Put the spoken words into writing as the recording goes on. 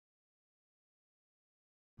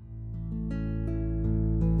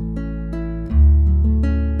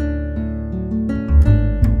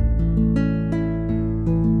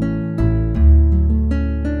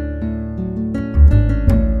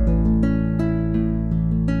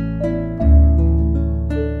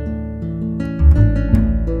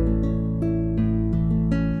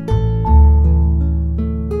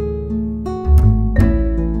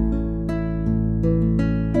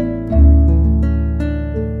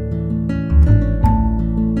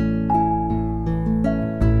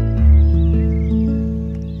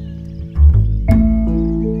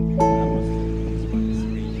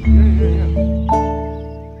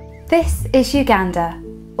Interface Uganda,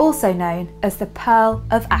 also known as the Pearl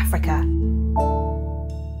of Africa.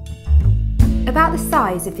 About the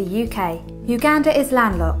size of the UK, Uganda is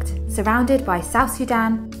landlocked, surrounded by South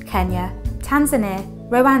Sudan, Kenya, Tanzania,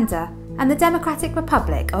 Rwanda and the Democratic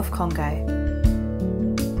Republic of Congo.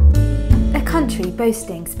 A country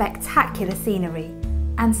boasting spectacular scenery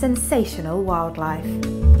and sensational wildlife.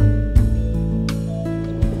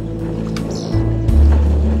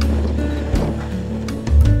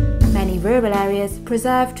 Many rural areas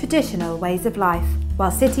preserve traditional ways of life,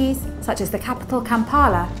 while cities, such as the capital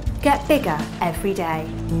Kampala, get bigger every day.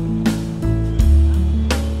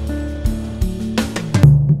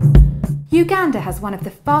 Uganda has one of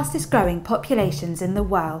the fastest growing populations in the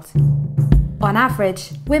world. On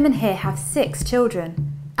average, women here have 6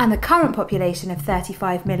 children, and the current population of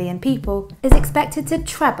 35 million people is expected to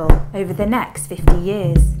treble over the next 50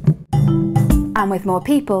 years. And with more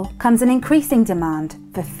people comes an increasing demand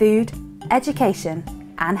for food, education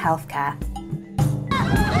and healthcare.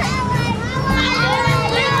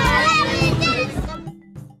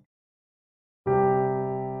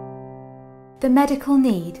 The medical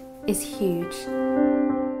need is huge.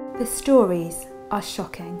 The stories are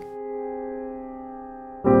shocking.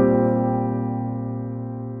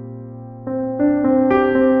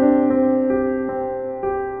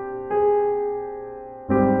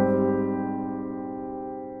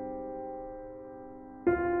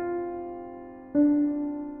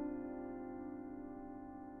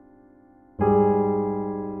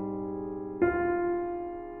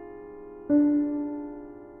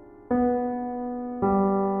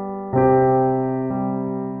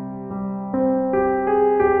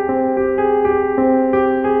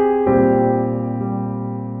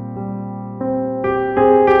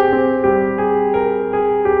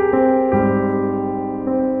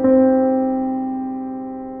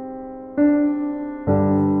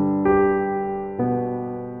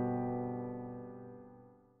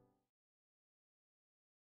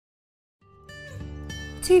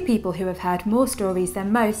 Two people who have heard more stories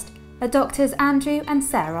than most are doctors Andrew and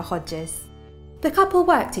Sarah Hodges. The couple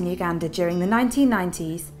worked in Uganda during the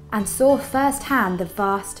 1990s and saw firsthand the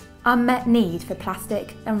vast, unmet need for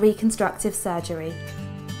plastic and reconstructive surgery.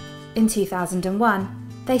 In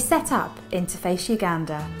 2001, they set up Interface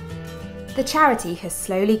Uganda. The charity has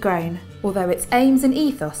slowly grown, although its aims and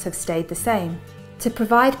ethos have stayed the same: to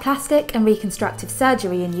provide plastic and reconstructive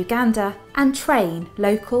surgery in Uganda and train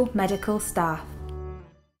local medical staff.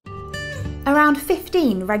 Around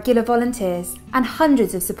 15 regular volunteers and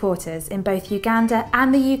hundreds of supporters in both Uganda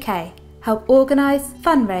and the UK help organise,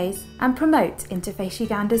 fundraise and promote Interface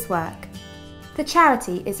Uganda's work. The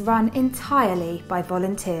charity is run entirely by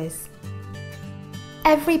volunteers.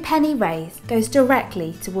 Every penny raised goes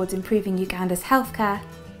directly towards improving Uganda's healthcare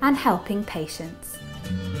and helping patients.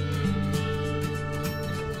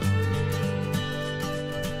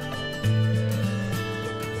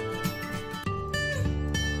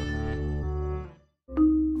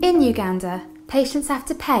 In Uganda, patients have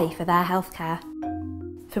to pay for their healthcare.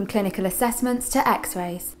 From clinical assessments to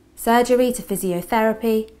x-rays, surgery to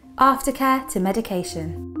physiotherapy, aftercare to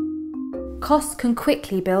medication. Costs can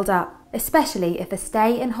quickly build up, especially if a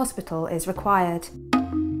stay in hospital is required.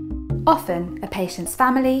 Often, a patient's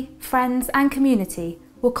family, friends and community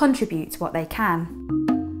will contribute what they can.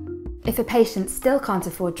 If a patient still can't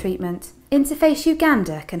afford treatment, Interface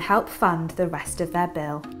Uganda can help fund the rest of their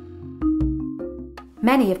bill.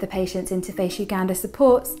 Many of the patients Interface Uganda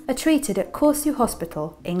supports are treated at Korsu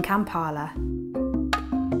Hospital in Kampala.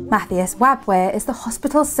 Matthias Wabwe is the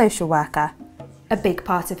hospital's social worker. A big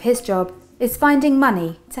part of his job is finding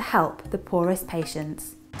money to help the poorest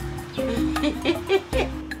patients.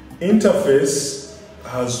 Interface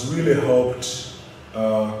has really helped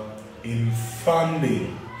in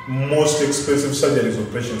funding most expensive surgeries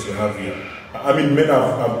of patients we have here. I mean, men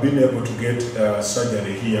have been able to get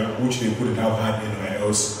surgery here, which they couldn't have had anywhere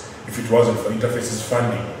else if it wasn't for Interface's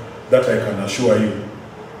funding. That I can assure you.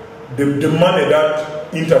 The money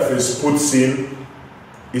that Interface puts in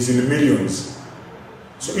is in the millions.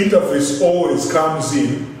 So Interface always comes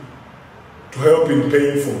in to help in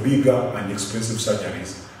paying for bigger and expensive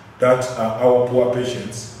surgeries that our poor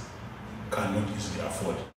patients cannot easily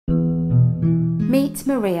afford. Meet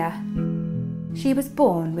Maria. She was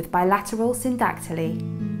born with bilateral syndactyly.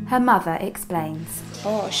 Her mother explains.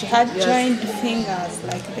 Oh, she had joined fingers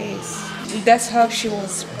like this. That's how she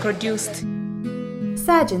was produced.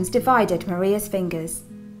 Surgeons divided Maria's fingers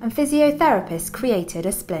and physiotherapists created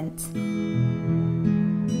a splint.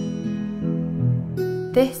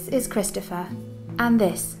 This is Christopher, and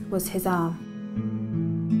this was his arm.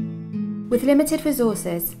 With limited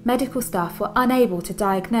resources, medical staff were unable to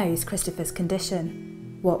diagnose Christopher's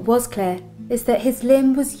condition. What was clear is that his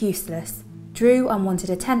limb was useless, drew unwanted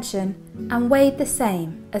attention, and weighed the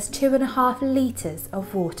same as 2.5 litres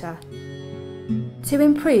of water. To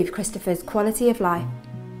improve Christopher's quality of life,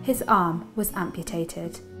 his arm was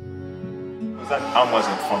amputated. That arm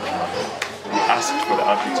wasn't functional. We asked for the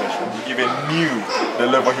amputation. We even knew the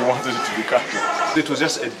level he wanted it to be cut to. It was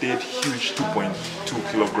just a dead, huge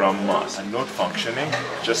 2.2 kilogram mass and not functioning,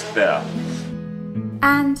 just there.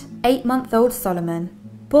 And 8-month-old Solomon,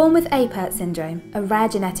 born with Apert syndrome, a rare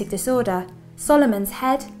genetic disorder, Solomon's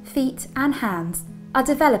head, feet and hands are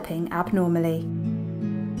developing abnormally.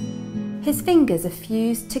 His fingers are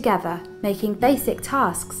fused together, making basic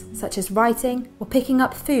tasks such as writing or picking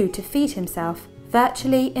up food to feed himself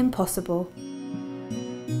virtually impossible.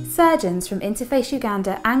 Surgeons from Interface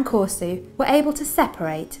Uganda and Corsu were able to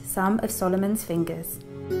separate some of Solomon's fingers.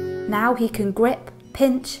 Now he can grip,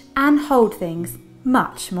 pinch and hold things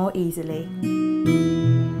much more easily.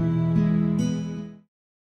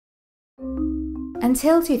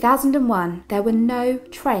 Until 2001, there were no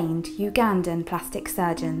trained Ugandan plastic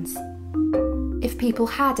surgeons. If people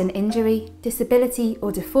had an injury, disability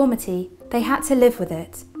or deformity, they had to live with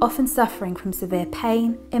it, often suffering from severe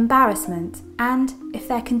pain, embarrassment, and, if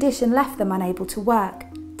their condition left them unable to work,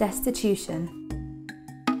 destitution.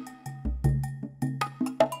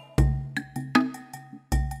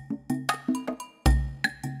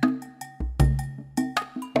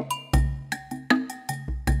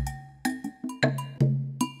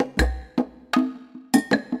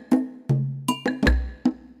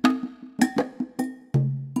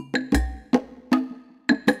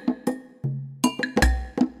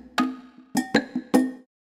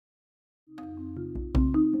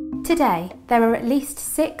 Today, there are at least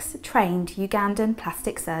 6 trained Ugandan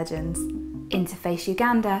plastic surgeons. Interface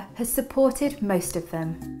Uganda has supported most of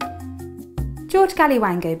them. George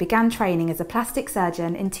Galiwango began training as a plastic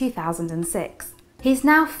surgeon in 2006. He's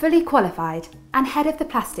now fully qualified and head of the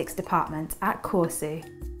plastics department at Corsu.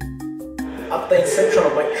 At the inception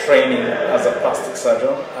of my training as a plastic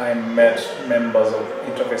surgeon, I met members of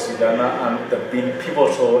Interface Uganda and they've been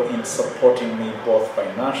pivotal in supporting me both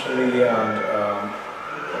financially and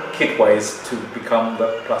kit-wise to become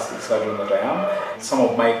the plastic surgeon that I am. Some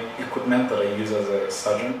of my equipment that I use as a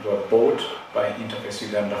surgeon were bought by Interface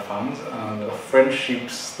Uganda funds, and the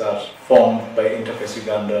friendships that formed by Interface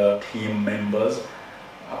Uganda team members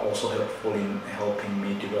are also helpful in helping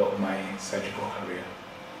me develop my surgical career.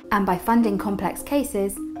 And by funding complex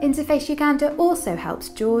cases, Interface Uganda also helps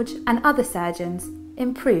George and other surgeons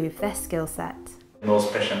improve their skill set.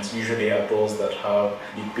 Those patients usually are those that have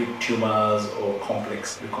big tumours or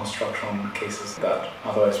complex reconstruction cases that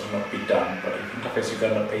otherwise would not be done. But if Interface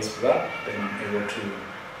Uganda pays for that, then I'm able to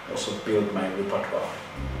also build my repertoire.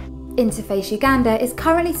 Interface Uganda is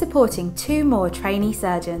currently supporting 2 more trainee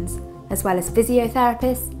surgeons, as well as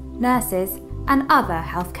physiotherapists, nurses and other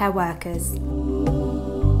healthcare workers.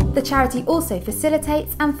 The charity also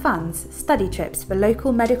facilitates and funds study trips for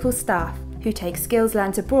local medical staff who take skills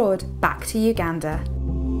learnt abroad back to Uganda.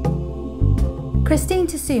 Christine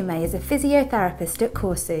Tasume is a physiotherapist at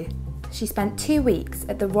Corsu. She spent 2 weeks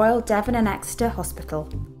at the Royal Devon and Exeter Hospital.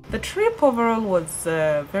 The trip overall was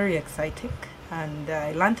very exciting and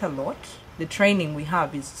I learnt a lot. The training we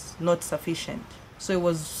have is not sufficient, so it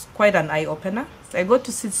was quite an eye-opener. I got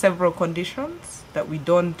to see several conditions that we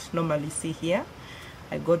don't normally see here.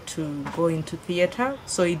 I got to go into theatre,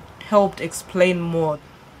 so it helped explain more.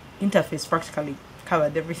 Interface practically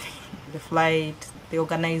covered everything. The flight, they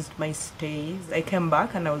organized my stays. I came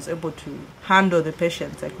back and I was able to handle the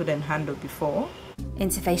patients I couldn't handle before.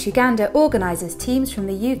 Interface Uganda organises teams from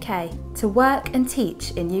the UK to work and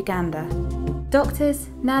teach in Uganda. Doctors,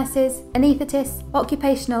 nurses, anaesthetists,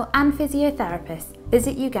 occupational and physiotherapists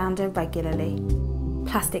visit Uganda regularly.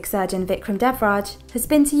 Plastic surgeon Vikram Devraj has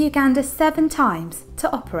been to Uganda 7 times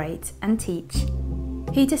to operate and teach.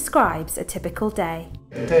 He describes a typical day.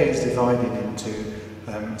 The day is divided into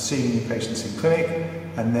seeing new patients in clinic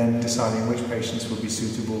and then deciding which patients will be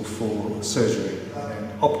suitable for surgery and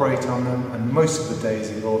then operate on them, and most of the day is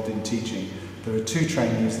involved in teaching. There are 2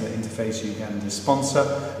 trainees that Interface Uganda sponsor.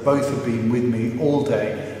 Both have been with me all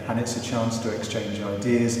day and it's a chance to exchange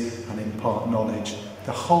ideas and impart knowledge.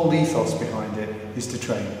 The whole ethos behind it is to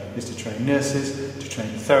train nurses, to train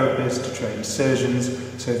therapists, to train surgeons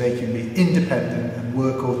so they can be independent and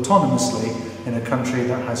work autonomously in a country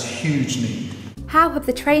that has huge need. How have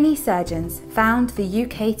the trainee surgeons found the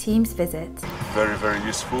UK team's visit? Very, very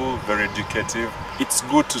useful, very educative. It's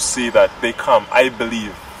good to see that they come, I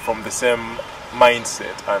believe, from the same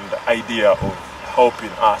mindset and idea of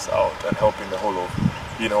helping us out and helping the whole of,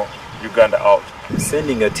 you know, Uganda out.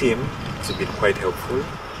 Sending a team has been quite helpful.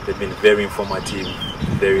 They've been very informative,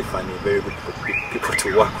 very funny, very good people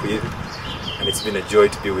to work with, and it's been a joy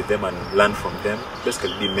to be with them and learn from them,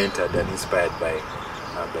 basically be mentored and inspired by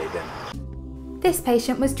them. This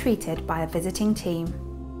patient was treated by a visiting team.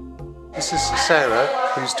 This is Sarah,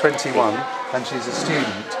 who's 21, and she's a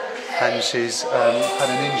student, and she's had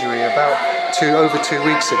an injury over 2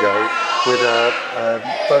 weeks ago with a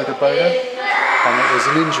boda, and it was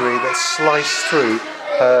an injury that sliced through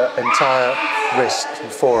her entire wrist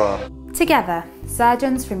and forearm. Together,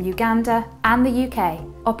 surgeons from Uganda and the UK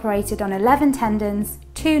operated on 11 tendons,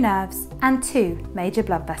 2 nerves and 2 major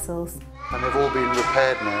blood vessels. And they've all been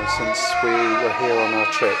repaired now since we were here on our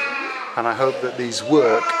trip. And I hope that these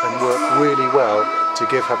work and work really well to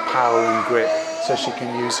give her power and grip so she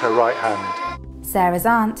can use her right hand. Sarah's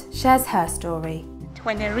aunt shares her story.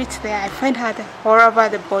 When I reached there, I found her all over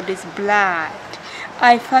the body's blood.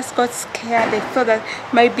 I first got scared. I thought that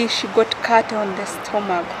maybe she got cut on the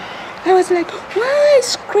stomach. I was like, why? I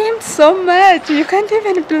screamed so much. You can't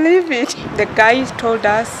even believe it. The guys told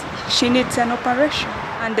us she needs an operation.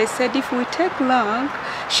 And they said if we take long,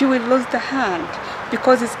 she will lose the hand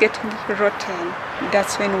because it's getting rotten.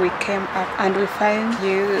 That's when we came up and we find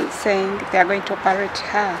you saying they are going to operate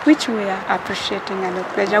her, which we are appreciating and a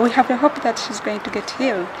pleasure. We have the hope that she's going to get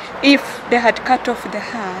healed. If they had cut off the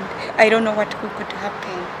hand, I don't know what could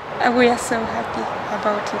happen. And we are so happy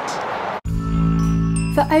about it.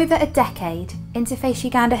 For over a decade, Interface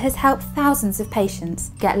Uganda has helped thousands of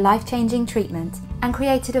patients get life-changing treatment and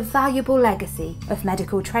created a valuable legacy of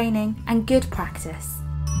medical training and good practice.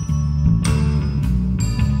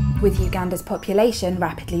 With Uganda's population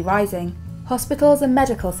rapidly rising, hospitals and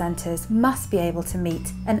medical centres must be able to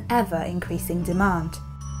meet an ever-increasing demand.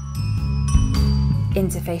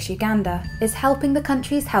 Interface Uganda is helping the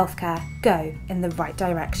country's healthcare go in the right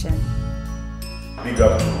direction. Big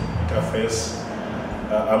up to Interface.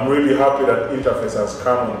 I'm really happy that Interface has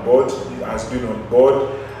come on board, it has been on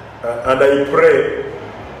board, and I pray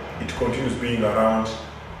it continues being around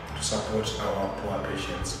to support our poor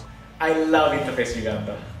patients. I love Interface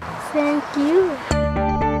Uganda. Thank you.